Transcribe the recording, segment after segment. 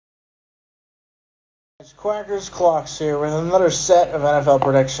It's Quackers Clocks here with another set of NFL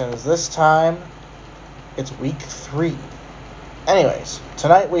predictions. This time, it's week 3. Anyways,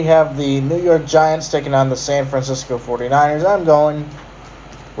 tonight we have the New York Giants taking on the San Francisco 49ers. I'm going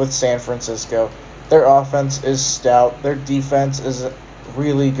with San Francisco. Their offense is stout. Their defense is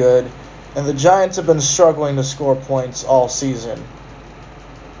really good. And the Giants have been struggling to score points all season.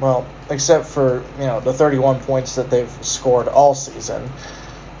 Well, except for, the 31 points that they've scored all season.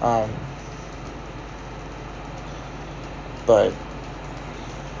 But,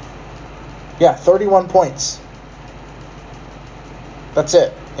 yeah, 31 points. That's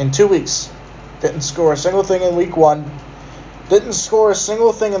it. In 2 weeks. Didn't score a single thing in week 1. Didn't score a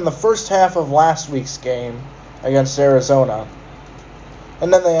single thing in the first half of last week's game against Arizona.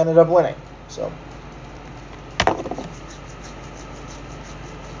 And then they ended up winning. So,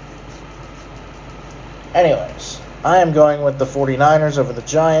 anyways, I am going with the 49ers over the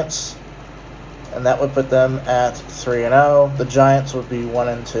Giants. And that would put them at 3-0. The Giants would be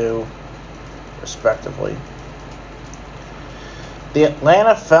 1-2, respectively. The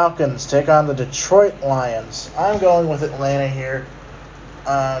Atlanta Falcons take on the Detroit Lions. I'm going with Atlanta here.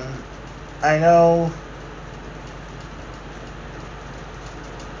 I know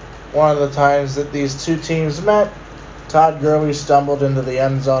one of the times that these two teams met, Todd Gurley stumbled into the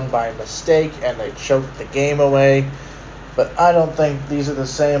end zone by mistake, and they choked the game away. But I don't think these are the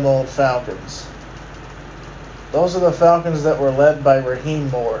same old Falcons. Those are the Falcons that were led by Raheem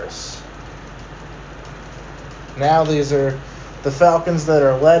Morris. Now these are the Falcons that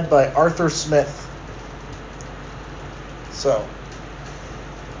are led by Arthur Smith. So,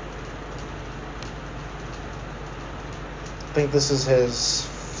 I think this is his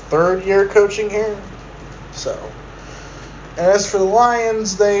 3rd year coaching here. So, and as for the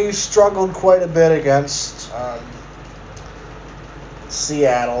Lions, they struggled quite a bit against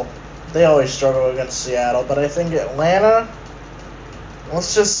Seattle. They always struggle against Seattle, but I think Atlanta,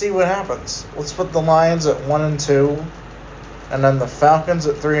 let's just see what happens. Let's put the Lions at 1-2, and then the Falcons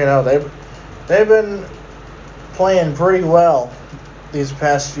at 3-0. They've been playing pretty well these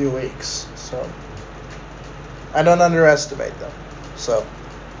past few weeks, so I don't underestimate them. So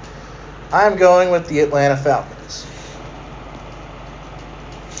I'm going with the Atlanta Falcons.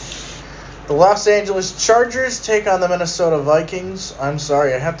 The Los Angeles Chargers take on the Minnesota Vikings. I'm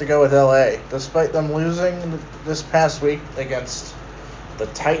sorry, I have to go with LA. Despite them losing this past week against the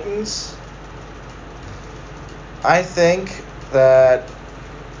Titans, I think that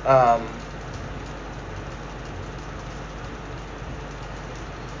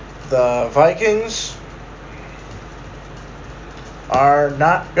the Vikings are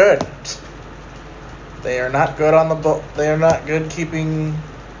not good. They are not good on the ball. They are not good keeping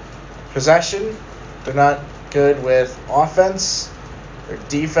possession. They're not good with offense. Their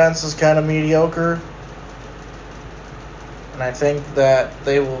defense is kind of mediocre. And I think that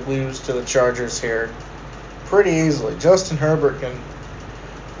they will lose to the Chargers here pretty easily. Justin Herbert can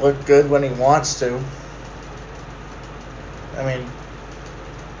look good when he wants to. I mean,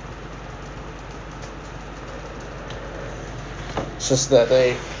 it's just that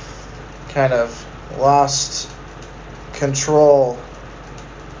they kind of lost control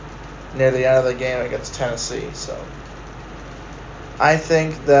near the end of the game against Tennessee. So I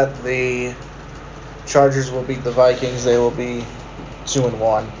think that the Chargers will beat the Vikings. They will be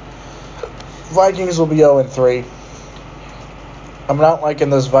 2-1. Vikings will be 0-3. I'm not liking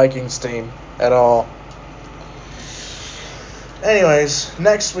this Vikings team at all. Anyways,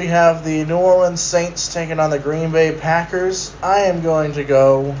 next we have the New Orleans Saints taking on the Green Bay Packers. I am going to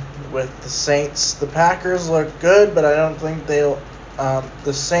go with the Saints. The Packers look good, but I don't think they'll.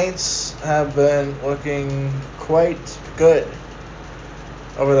 The Saints have been looking quite good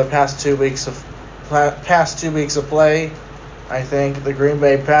over the past 2 weeks of play. I think the Green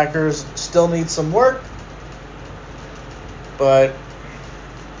Bay Packers still need some work, but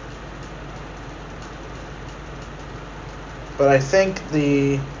I think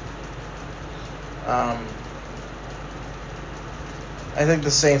the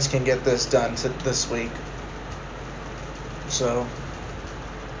Saints can get this done this week. So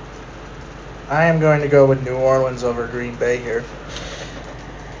I am going to go with New Orleans over Green Bay here.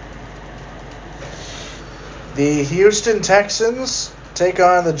 The Houston Texans take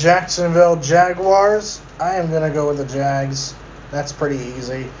on the Jacksonville Jaguars. I am going to go with the Jags. That's pretty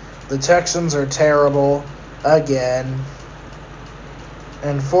easy. The Texans are terrible again.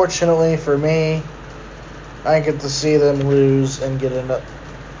 And fortunately for me, I get to see them lose and get enough.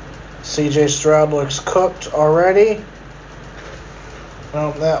 CJ Stroud looks cooked already.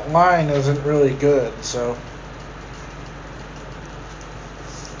 Well, that line isn't really good, so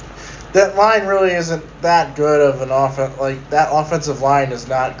that line really isn't that good of an offense. Like, that offensive line is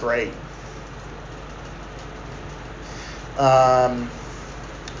not great.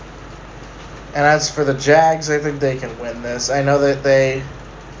 And as for the Jags, I think they can win this. I know that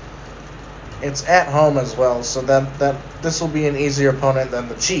it's at home as well, so that this will be an easier opponent than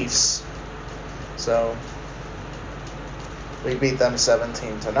the Chiefs. So we beat them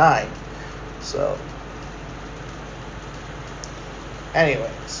 17-9. So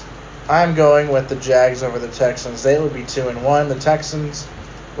anyways, I'm going with the Jags over the Texans. They will be 2-1. The Texans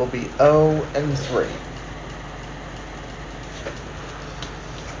will be 0-3.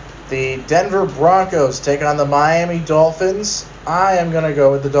 The Denver Broncos take on the Miami Dolphins. I am going to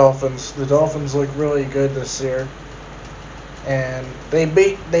go with the Dolphins. The Dolphins look really good this year. And they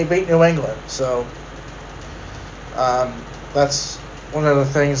beat New England. So that's one of the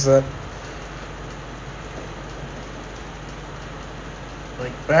things that,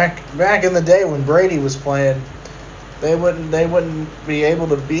 like, back in the day when Brady was playing, they wouldn't be able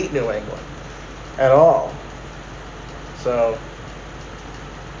to beat New England at all. So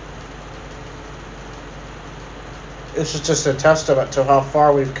this is just a testament to how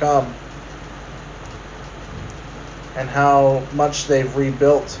far we've come and how much they've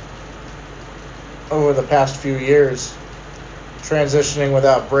rebuilt over the past few years, transitioning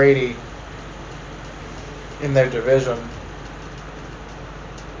without Brady in their division.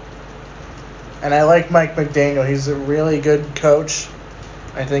 And I like Mike McDaniel. He's a really good coach.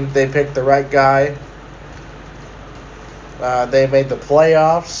 I think they picked the right guy. They made the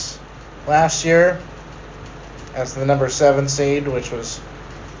playoffs last year as the number 7 seed, which was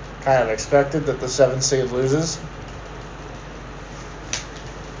kind of expected that the 7 seed loses.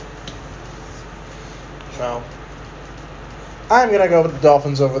 So I'm going to go with the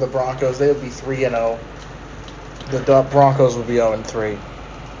Dolphins over the Broncos. They will be 3-0. The Broncos will be 0-3.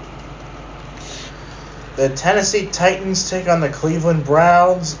 The Tennessee Titans take on the Cleveland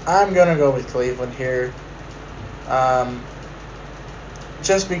Browns. I'm going to go with Cleveland here.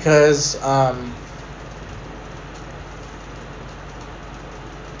 Just because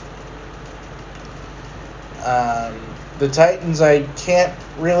the Titans I can't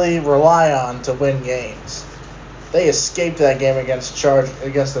really rely on to win games. They escaped that game against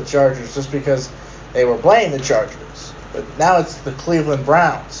the Chargers just because they were playing the Chargers. But now it's the Cleveland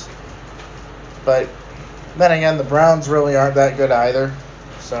Browns. But then again, the Browns really aren't that good either.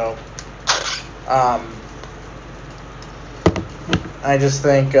 So I just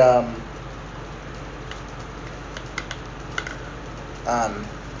think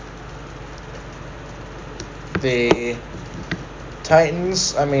the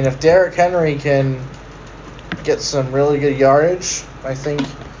Titans, I mean, if Derrick Henry can get some really good yardage, I think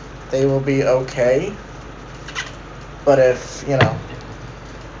they will be okay. But if,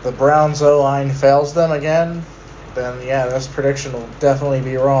 the Browns O-line fails them again, then yeah, this prediction will definitely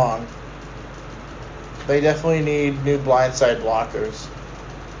be wrong. They definitely need new blindside blockers.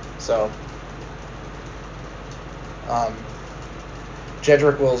 So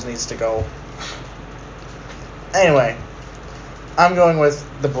Jedrick Wills needs to go. Anyway, I'm going with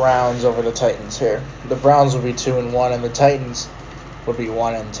the Browns over the Titans here. The Browns will be 2-1, and the Titans will be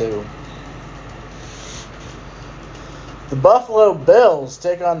 1-2. The Buffalo Bills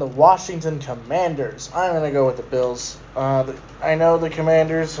take on the Washington Commanders. I'm going to go with the Bills. I know the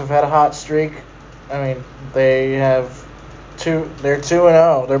Commanders have had a hot streak. I mean, they're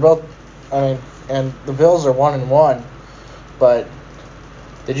 2-0. They're both, and the Bills are 1-1. But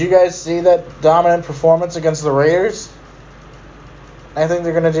did you guys see that dominant performance against the Raiders? I think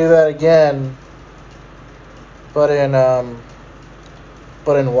they're going to do that again, but in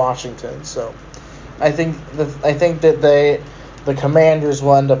Washington. So I think that the Commanders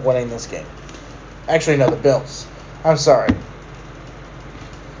will end up winning this game. Actually, no, the Bills. I'm sorry.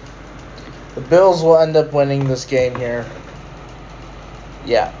 The Bills will end up winning this game here.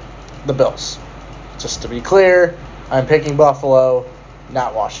 Yeah, the Bills. Just to be clear, I'm picking Buffalo,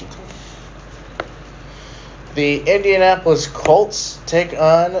 not Washington. The Indianapolis Colts take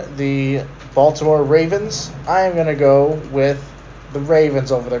on the Baltimore Ravens. I am going to go with the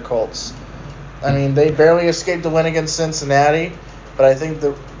Ravens over the Colts. I mean, they barely escaped a win against Cincinnati, but I think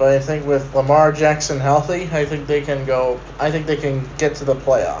with Lamar Jackson healthy, I think they can get to the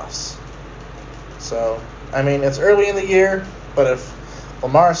playoffs. So, I mean, it's early in the year, but if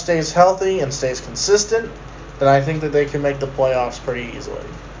Lamar stays healthy and stays consistent, then I think that they can make the playoffs pretty easily.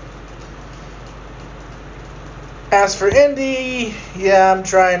 As for Indy, yeah, I'm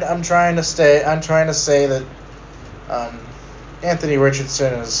trying to say that Anthony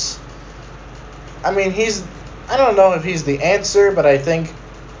Richardson is, I don't know if he's the answer, but I think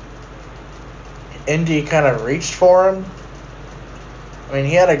Indy kind of reached for him. I mean,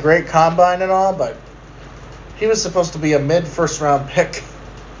 he had a great combine and all, but he was supposed to be a mid-first round pick.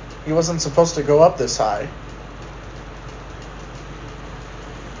 He wasn't supposed to go up this high.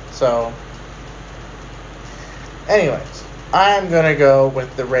 So, anyways, I'm going to go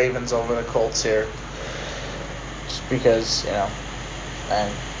with the Ravens over the Colts here. Just because,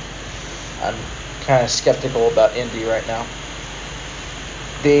 I'm kind of skeptical about Indy right now.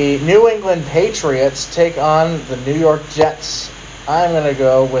 The New England Patriots take on the New York Jets. I'm going to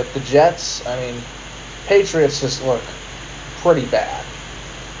go with the Jets. I mean, Patriots just look pretty bad.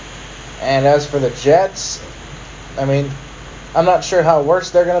 And as for the Jets, I mean, I'm not sure how worse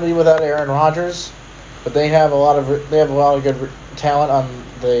they're going to be without Aaron Rodgers, but they have a lot of good talent on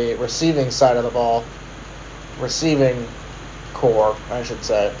the receiving side of the ball, receiving core, I should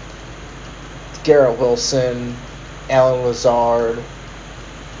say. Garrett Wilson, Alan Lazard,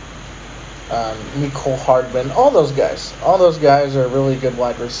 Mecole Hardman, all those guys. All those guys are really good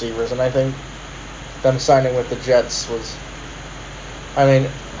wide receivers, and I think them signing with the Jets was, I mean,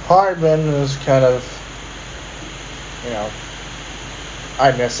 Hardman is kind of,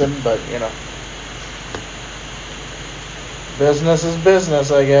 I miss him, but, business is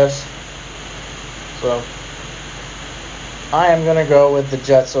business, I guess. So, I am going to go with the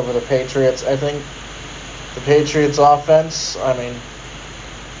Jets over the Patriots. I think the Patriots offense, I mean,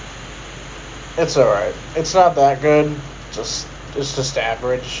 it's alright. It's not that good. It's just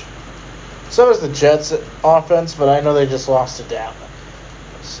average. So is the Jets offense, but I know they just lost to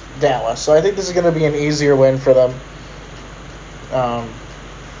Dallas. So I think this is going to be an easier win for them. I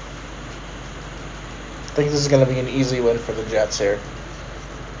think this is going to be an easy win for the Jets here.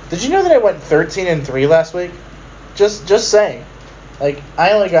 Did you know that I went 13-3 last week? Just saying. Like,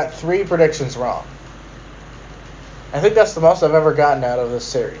 I only got 3 predictions wrong. I think that's the most I've ever gotten out of this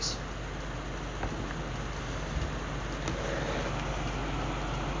series.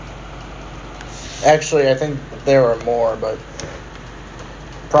 Actually, I think there were more, but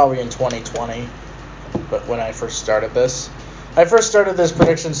probably in 2020, but when I first started this. I first started this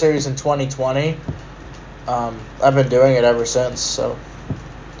prediction series in 2020. I've been doing it ever since, so.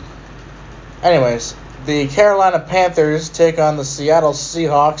 Anyways, the Carolina Panthers take on the Seattle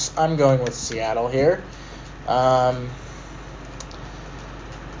Seahawks. I'm going with Seattle here. The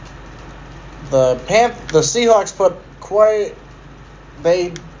Seahawks put up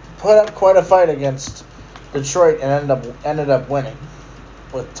quite a fight against Detroit and ended up winning,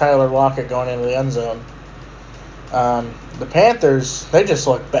 with Tyler Lockett going into the end zone. The Panthers, they just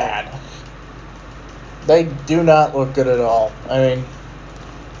look bad. They do not look good at all. I mean,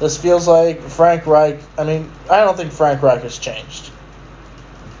 this feels like Frank Reich. I mean, I don't think Frank Reich has changed.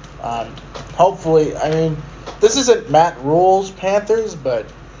 Hopefully, I mean, this isn't Matt Rule's Panthers, but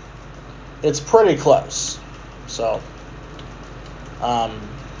it's pretty close. So, but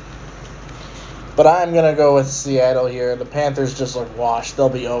I'm going to go with Seattle here. The Panthers just look washed. They'll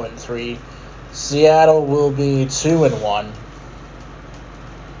be 0-3. Seattle will be 2-1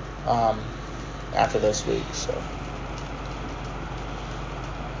 after this week. So,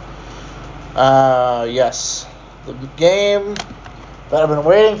 yes, the game that I've been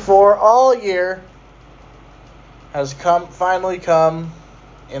waiting for all year has finally come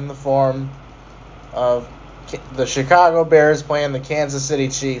in the form of the Chicago Bears playing the Kansas City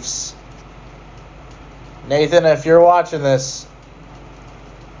Chiefs. Nathan, if you're watching this,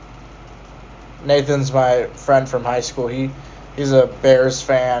 Nathan's my friend from high school. He's a Bears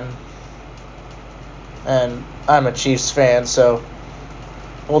fan, and I'm a Chiefs fan, so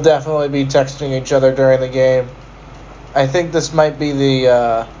we'll definitely be texting each other during the game. I think this might be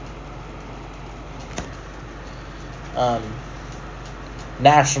the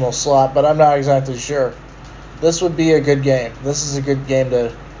national slot, but I'm not exactly sure. This would be a good game. This is a good game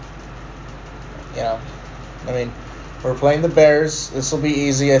to, I mean, we're playing the Bears. This will be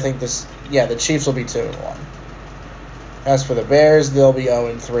easy. I think the Chiefs will be 2-1. As for the Bears, they'll be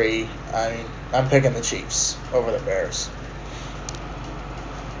 0-3. I mean, I'm picking the Chiefs over the Bears.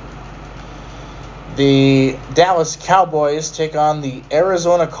 The Dallas Cowboys take on the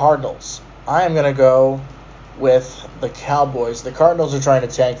Arizona Cardinals. I am going to go with the Cowboys. The Cardinals are trying to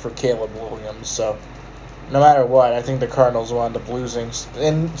tank for Caleb Williams, so no matter what, I think the Cardinals will end up losing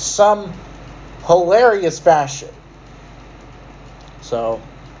in some hilarious fashion. So,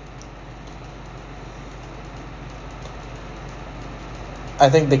 I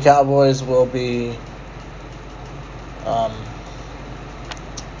think the Cowboys will be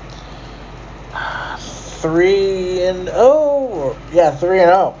 3-0. Yeah,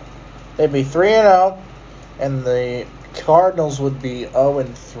 3-0. They'd be 3-0, and the Cardinals would be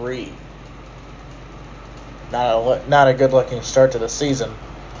 0-3. not a good looking start to the season.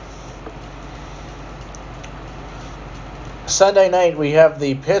 Sunday night we have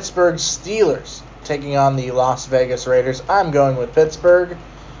the Pittsburgh Steelers taking on the Las Vegas Raiders. I'm going with Pittsburgh.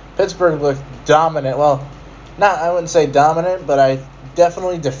 Pittsburgh looked dominant. Well, I wouldn't say dominant, but I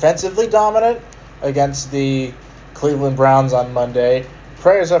definitely defensively dominant against the Cleveland Browns on Monday.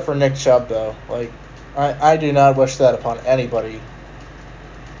 Prayers up for Nick Chubb, though. I do not wish that upon anybody.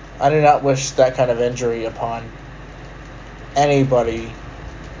 I do not wish that kind of injury upon anybody,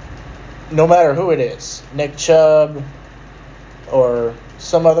 no matter who it is. Nick Chubb or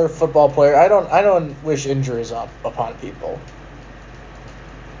some other football player. I don't wish injuries upon people.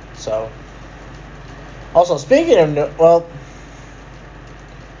 So, also speaking of,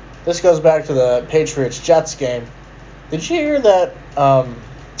 this goes back to the Patriots-Jets game. Did you hear that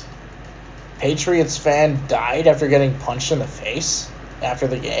Patriots fan died after getting punched in the face after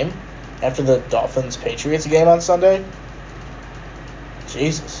the game? After the Dolphins-Patriots game on Sunday?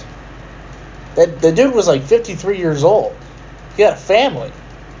 Jesus. The dude was like 53 years old. He had a family.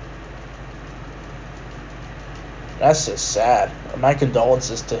 That's just sad. My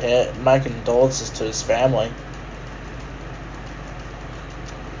condolences to him. My condolences to his family.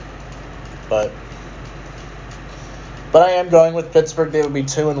 But I am going with Pittsburgh. They will be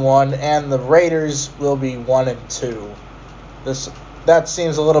 2-1, and the Raiders will be 1-2. That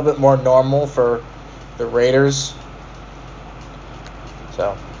seems a little bit more normal for the Raiders.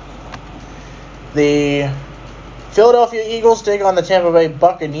 So the Philadelphia Eagles take on the Tampa Bay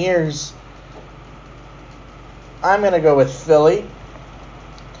Buccaneers. I'm going to go with Philly.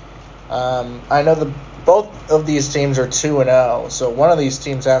 I know both of these teams are 2-0, so one of these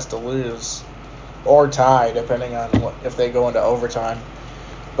teams has to lose or tie, depending on if they go into overtime.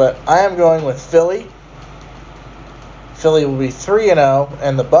 But I am going with Philly. Philly will be 3-0,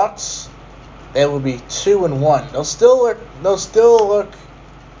 and the Bucs, they will be 2-1. They'll still look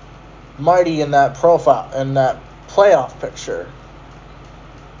mighty in that profile, in that playoff picture.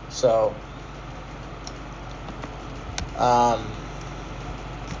 So, I'm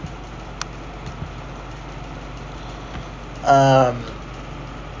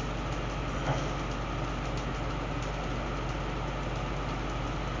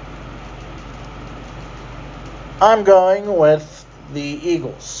going with the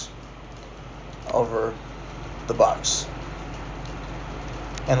Eagles over the Bucs.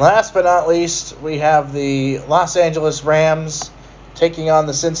 And last but not least, we have the Los Angeles Rams taking on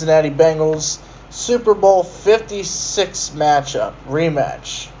the Cincinnati Bengals. Super Bowl 56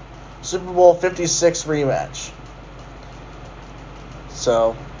 rematch. Super Bowl 56 rematch.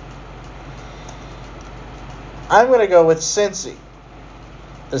 So, I'm going to go with Cincy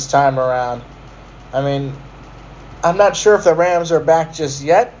this time around. I mean, I'm not sure if the Rams are back just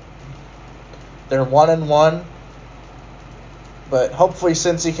yet. They're 1-1. But hopefully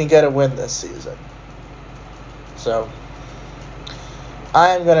Cincy can get a win this season. So,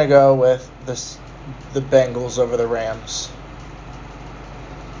 I'm going to go with the Bengals over the Rams.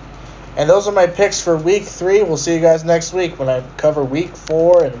 And those are my picks for Week 3. We'll see you guys next week when I cover Week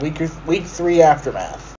 4 and Week 3 aftermath.